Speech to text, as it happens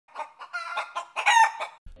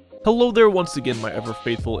Hello there once again, my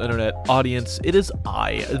ever-faithful internet audience. It is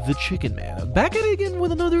I, the Chicken Man, back at it again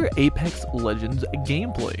with another Apex Legends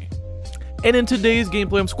gameplay. And in today's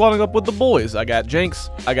gameplay, I'm squadding up with the boys. I got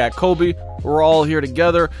Jenks, I got Kobe, we're all here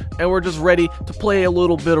together, and we're just ready to play a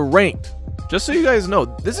little bit of ranked. Just so you guys know,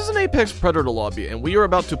 this is an Apex Predator lobby, and we are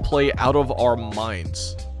about to play out of our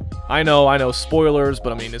minds. I know, spoilers,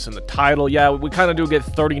 but I mean, it's in the title. Yeah, we kind of do get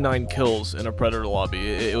 39 kills in a Predator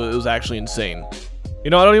lobby. It was actually insane. You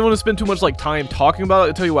know, I don't even want to spend too much time talking about it.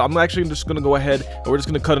 I'll tell you what, I'm actually just going to go ahead and we're just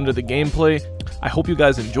going to cut into the gameplay. I hope you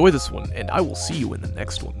guys enjoy this one, and I will see you in the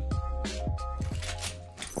next one.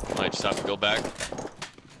 Might just have to go back.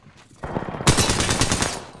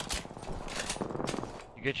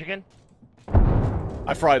 You good, Chicken?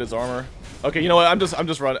 I fried his armor. Okay, you know what? I'm just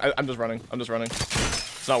running. I'm just running.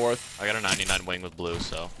 It's not worth. I got a 99 wing with blue,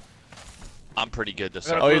 so I'm pretty good this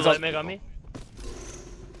I got time. a Oh, blue he's light mag on me.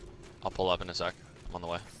 I'll pull up in a sec. I'm on the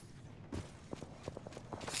way.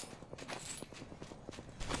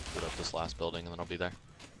 Put up this last building and then I'll be there.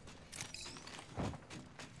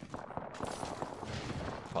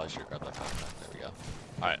 Probably should grab that back. There we go.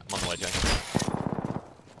 Alright, I'm on the way, Jenks.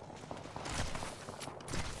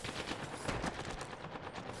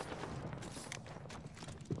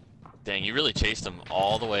 Dang, you really chased him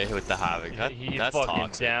all the way with the Havoc. That's fucking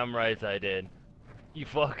toxic. damn right I did. You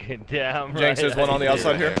fucking damn right. Jenks, there's one on the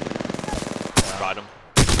outside here. Ride him.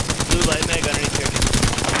 Blue light mag underneath Chicken.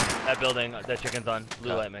 That building, that Chicken's on.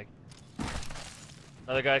 Blue light mag.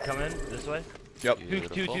 Another guy coming this way. Yep. Two. Tap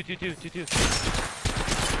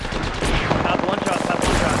one shot.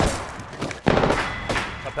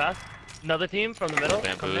 Up pass. Another team from the middle.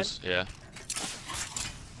 Bamboos, yeah.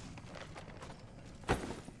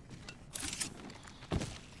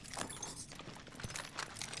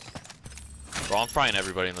 Bro, I'm frying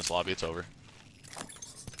everybody in this lobby. It's over.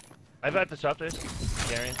 I've got the shop there.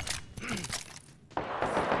 Carrying.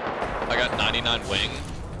 I got 99 wing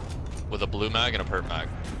with a blue mag and a perp mag.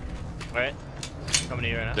 Alright. Coming to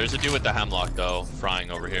you right now. There's a dude with the hemlock though,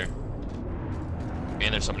 frying over here.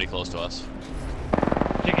 And there's somebody close to us.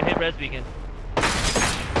 Chicken hit res beacon.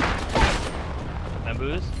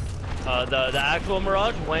 Bamboos. The actual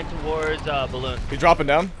Mirage went towards balloon. He's dropping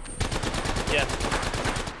down. Yeah.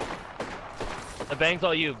 The bang's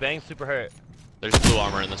all you. Bang's super hurt. There's blue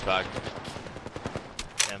armor in this bag.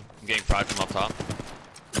 Damn. I'm getting fried from up top.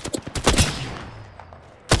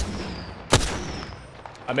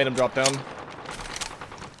 I made him drop down.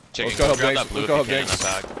 Chicken, Let's go help grab Jenks. that blue Let's go if you help can in that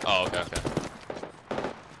bag. Oh, okay.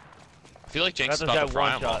 I feel like Jenks is Rather about to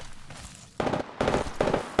fry one him all. shot.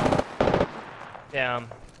 Damn. You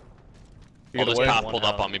Oh, get this away. path One pulled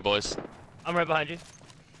up out. on me, boys. I'm right behind you.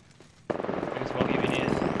 I can smoke you if you need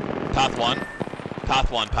it. Path one.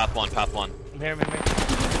 Path one. I'm here. Good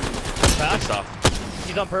Pass. stuff.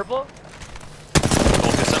 He's on purple.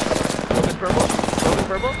 Focus him. Focus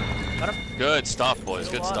purple. Got him. Good stuff, boys.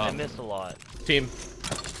 Good I stuff. missed a lot. Team.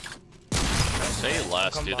 Say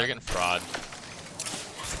less, Come dude. by. They're getting fraud.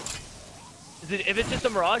 If it's just a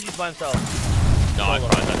Mirage, he's by himself. No, I Solo.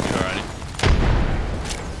 fried that dude already.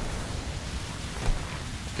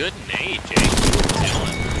 Good nade, Jake.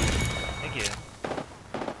 Killing. Thank you.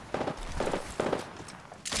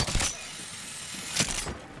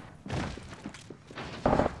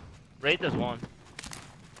 Wraith does one.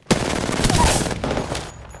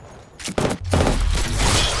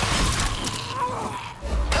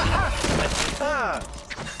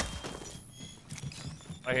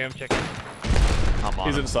 I hear him checking. I'm on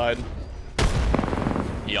He's him. inside.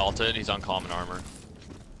 He ulted. He's on common armor.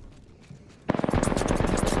 You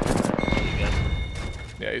good?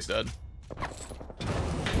 Yeah, he's dead.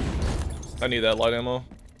 I need that light ammo.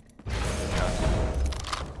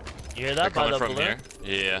 You hear They're that by coming the from balloon?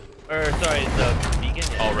 here. Yeah. Or sorry, the beacon.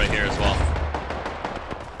 Yeah. Oh, right here as well.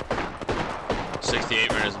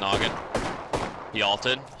 68 ran his noggin. He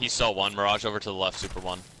ulted. He saw one. Mirage over to the left. Super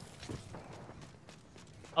one.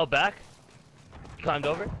 Oh, back. He climbed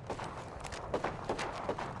over.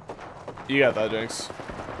 You got that, Jenks.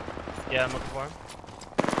 Yeah, I'm looking for him.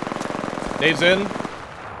 Nade's in.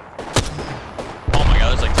 Oh my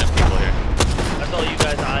god, there's like 10 people here. That's all you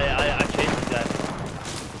guys. I chased this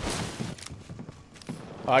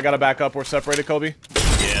guy. I gotta back up. We're separated, Kobe.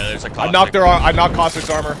 Yeah, there's a I Caustic. knocked their arm. I knocked Caustic's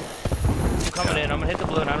armor. I'm coming in. I'm gonna hit the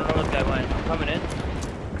balloon. I don't know where this guy went. I'm coming in.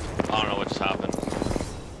 I don't know what just happened.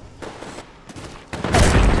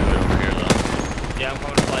 Didn't do it over here though. Yeah, I'm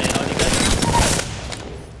coming to fly in on you guys.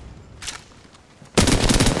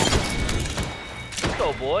 Let's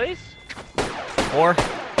go, boys. More.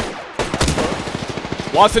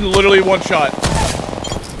 Watson literally one shot.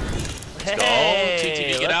 Let's go.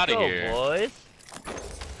 TTV, get out of here. Boys.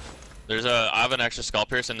 I have an extra skull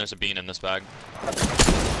pierce and there's a bean in this bag.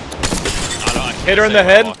 I Hit her in the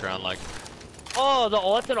head. Walk around like... Oh, the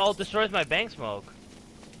ultimate ult destroys my bank smoke.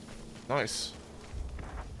 Nice.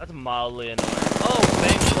 That's mildly annoying. Oh,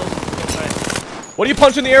 bank smoke. Okay. What are you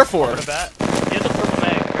punching the air for? What a bat. He has a purple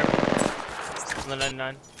mag. Careful. On the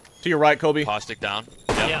 99. To your right, Kobe. Caustic down.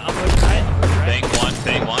 Yep. Yeah, I'm pushing right. I'm pushing right.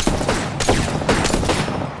 Bang one.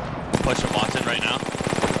 Pushing Watson right now.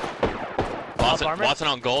 Watson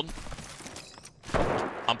on gold.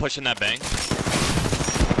 I'm pushing that bang.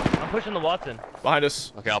 I'm pushing the Watson. Behind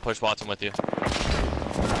us. Okay, I'll push Watson with you.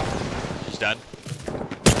 She's dead.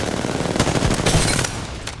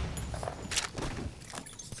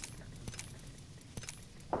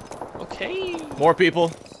 Okay. More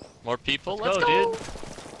people. More people. Let's go, dude.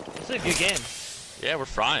 This is a good game. Yeah, we're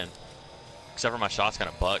frying. Except for my shot's kind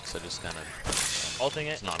of bugged, so just kind of... Ulting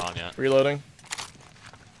it. It's not on yet. Reloading.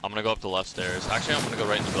 I'm gonna go up the left stairs. Actually, I'm gonna go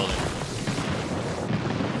right in the building.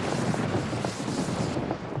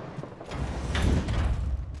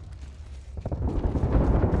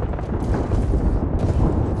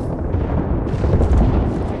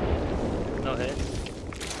 No hit.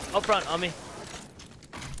 Up front, on me.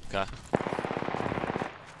 Okay.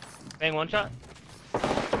 Bang one shot.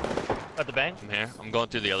 Got the bang. I'm here. I'm going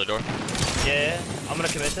through the other door. Yeah. I'm gonna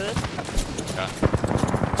commit to this. Okay.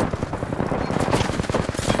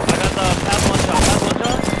 I got the pass one shot.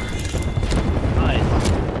 Nice.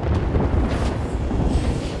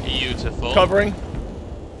 Beautiful. Covering.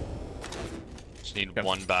 Just need Okay.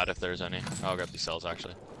 one bat if there's any. I'll grab these cells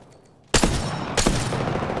actually.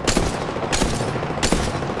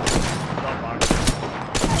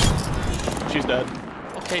 She's dead.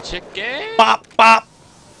 Okay, chicken. Bop, bop.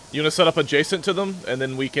 You wanna set up adjacent to them, and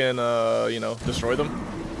then we can, you know, destroy them?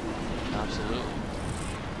 Absolutely.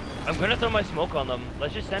 I'm gonna throw my smoke on them.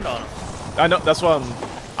 Let's just stand on them. I know. That's why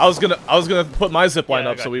I was gonna put my zip line Yeah,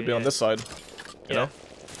 I up so got we'd you, be on yeah. this side. You know.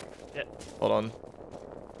 Yeah. Hold on.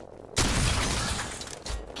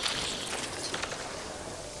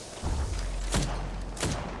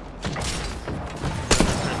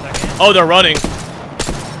 For a second. Oh, they're running.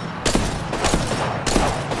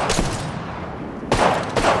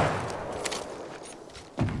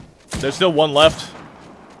 There's still one left.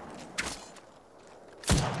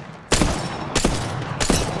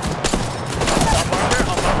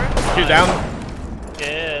 Off armor. She's down.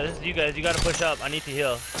 Yeah, this is you guys. You gotta push up. I need to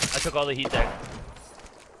heal. I took all the heat there.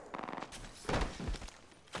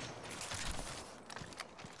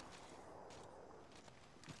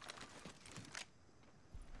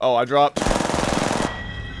 Oh, I dropped.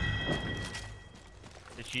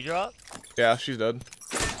 Did she drop? Yeah, she's dead.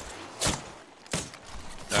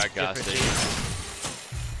 That gas Different station.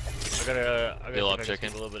 I gotta Heal see up, if I can chicken.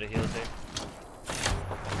 save a little bit of heal too.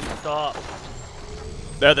 Stop.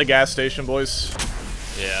 They're at the gas station, boys.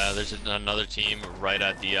 Yeah, there's another team right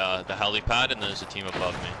at the helipad, and there's a team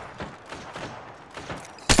above me.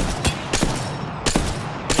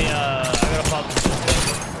 I gotta pop this.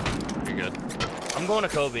 You're good. I'm going to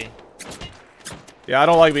Kobe. Yeah, I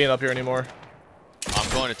don't like being up here anymore. I'm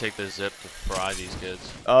going to take the zip to fry these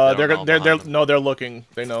kids. They're looking.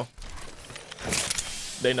 They know.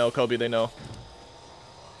 They know, Kobe. They know.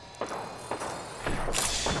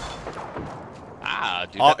 Ah,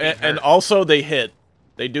 dude. That beat And hurt. also they hit.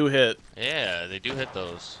 They do hit. Yeah, they do hit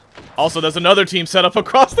those. Also, there's another team set up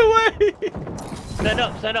across the way. Stand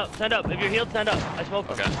up, stand up, stand up. If you're healed, stand up. I smoke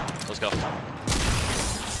them. Okay, let's go.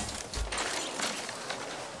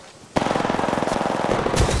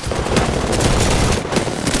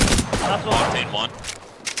 Last one. Octane 1.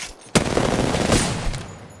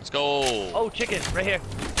 Let's go. Oh, chicken, right here.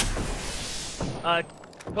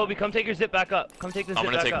 Kobe, come take your zip back up. Come take the I'm zip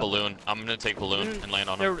gonna back take up. balloon. I'm gonna take balloon and land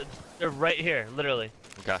on them. They're right here, literally.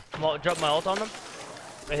 Okay, Drop my ult on them.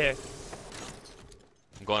 Right here.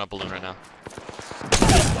 I'm going up balloon right now.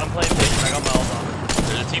 I'm playing patient. I got my ult on.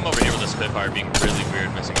 There's a team over here with a Spitfire being really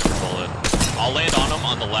weird, missing every bullet. I'll land on them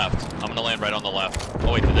on the left. I'm gonna land right on the left.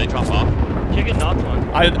 Oh wait, did they drop off? Chicken knocked one.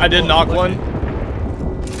 I did Oh, knock push one.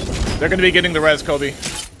 it. They're gonna be getting the res, Kobe.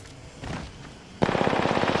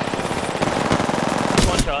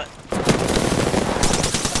 One shot.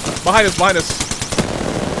 Behind us, behind us.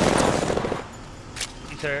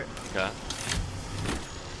 He's hurt. Okay.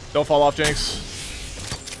 Don't fall off, Jinx.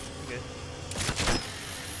 Okay.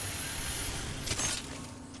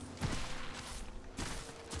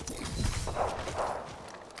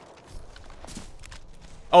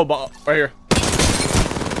 Oh, right here.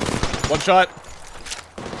 One shot.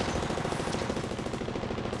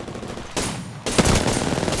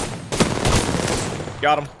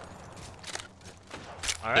 Got him.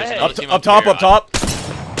 Alright. another team Up up top, here. up top.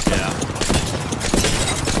 Yeah.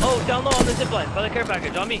 down low on the zipline by the care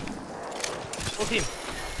package. On me. Full team.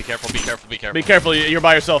 Be careful, be careful, be careful. Be careful, you're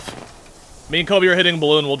by yourself. Me and Kobe are hitting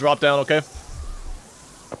balloon. We'll drop down, okay?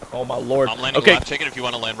 Oh my lord. I'm landing okay. left. Chicken if you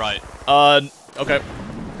want to land right. Okay.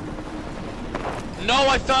 No,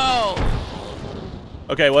 I fell!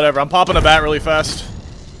 Okay, whatever. I'm popping a bat really fast.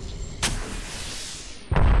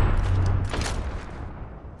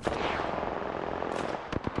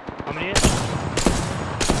 How many is?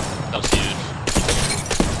 That was huge.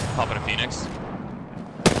 Popping a Phoenix.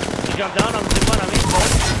 You jump down on the zipline on me.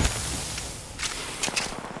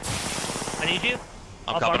 I need you.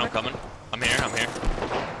 I'm Off coming, armor. I'm coming. I'm here, I'm here.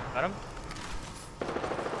 Got him.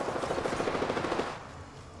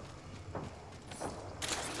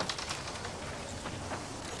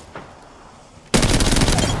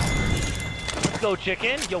 Let's go,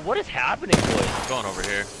 chicken. Yo, what is happening, boys? Going over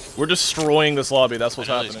here. We're destroying this lobby. That's what's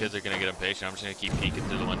I know happening. these kids are gonna get impatient. I'm just gonna keep peeking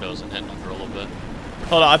through the windows and hitting them for a little bit.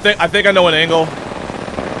 Hold on. I think I know an angle.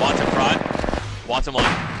 Watson fried. Watson one.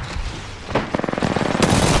 I'm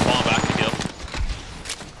falling back to kill.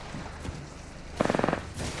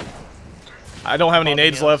 I don't have any Bomb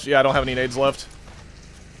nades heals. left. Yeah, I don't have any nades left.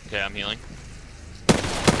 Okay, I'm healing.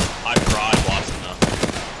 I fried Watson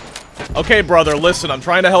though. Okay, brother. Listen, I'm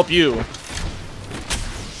trying to help you.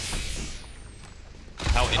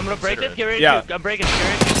 How I'm gonna break this. inconsiderate. Get ready. Yeah. I'm breaking. Get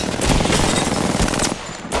ready.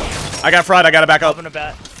 I got fried. I gotta back up. Open a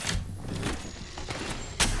bat.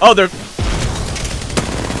 Oh, there.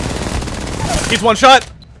 He's one shot.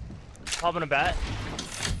 Popping a bat.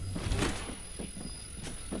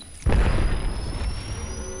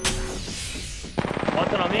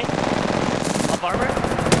 Watson on me. Off armor.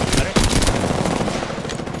 Got it.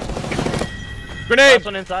 Grenade. Last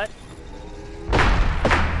one inside.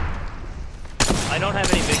 I don't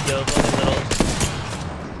have any big kills, only little.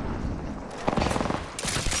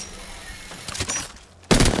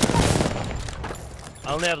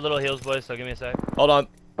 I only have little heals, boys, so give me a sec. Hold on.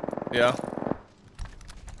 Yeah.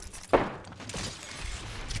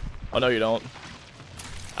 Oh no, you don't.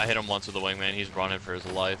 I hit him once with the wingman. He's running for his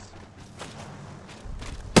life.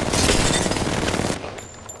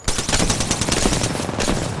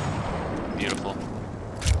 Beautiful.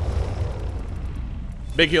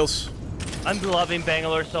 Big heals. I'm loving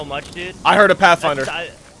Bangalore so much, dude. I heard a Pathfinder.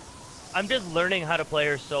 I'm just learning how to play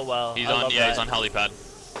her so well. He's I on, love yeah, that. he's on helipad.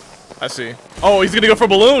 I see. Oh, he's gonna go for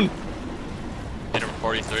balloon. Hit him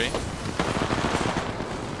 43. Dude,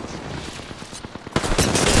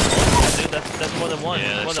 that's more than one.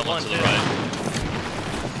 Yeah, more there's than one, someone to the too.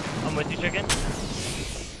 right. I'm with you, chicken.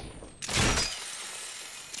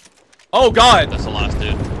 Oh god. That's the last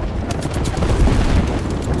dude.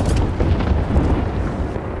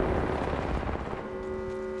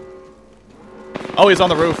 Oh, he's on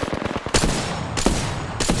the roof.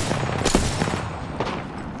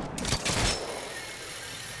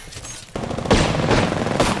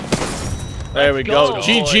 There we go. go,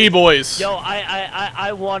 GG, boys. Yo,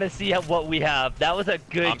 I want to see what we have. That was a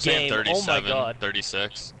good I'm saying game. 37, Oh my god.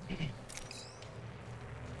 36.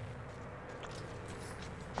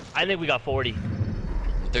 I think we got 40.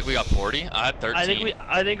 I think we got 40. I had 13.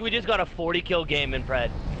 I think we just got a 40 kill game in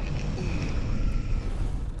Pred.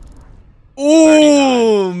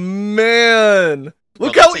 Ooh, man.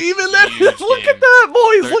 Look Bro, how that's a even that huge is. Look game. at that,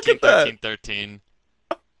 boys. 13, Look at that. 13, 13.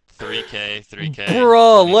 3K, 3K.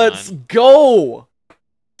 Bruh, 29. let's go.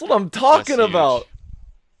 That's what I'm talking That's about. huge.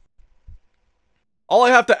 All I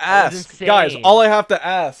have to That was ask, guys, insane. all I have to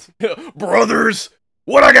ask. Brothers,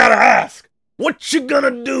 what I gotta ask? What you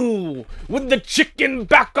gonna do when the chicken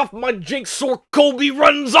back off my jigsaw Kobe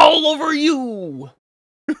runs all over you?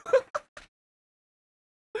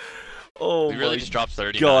 Oh We really my just dropped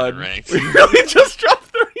 39 god. in ranked. We really just dropped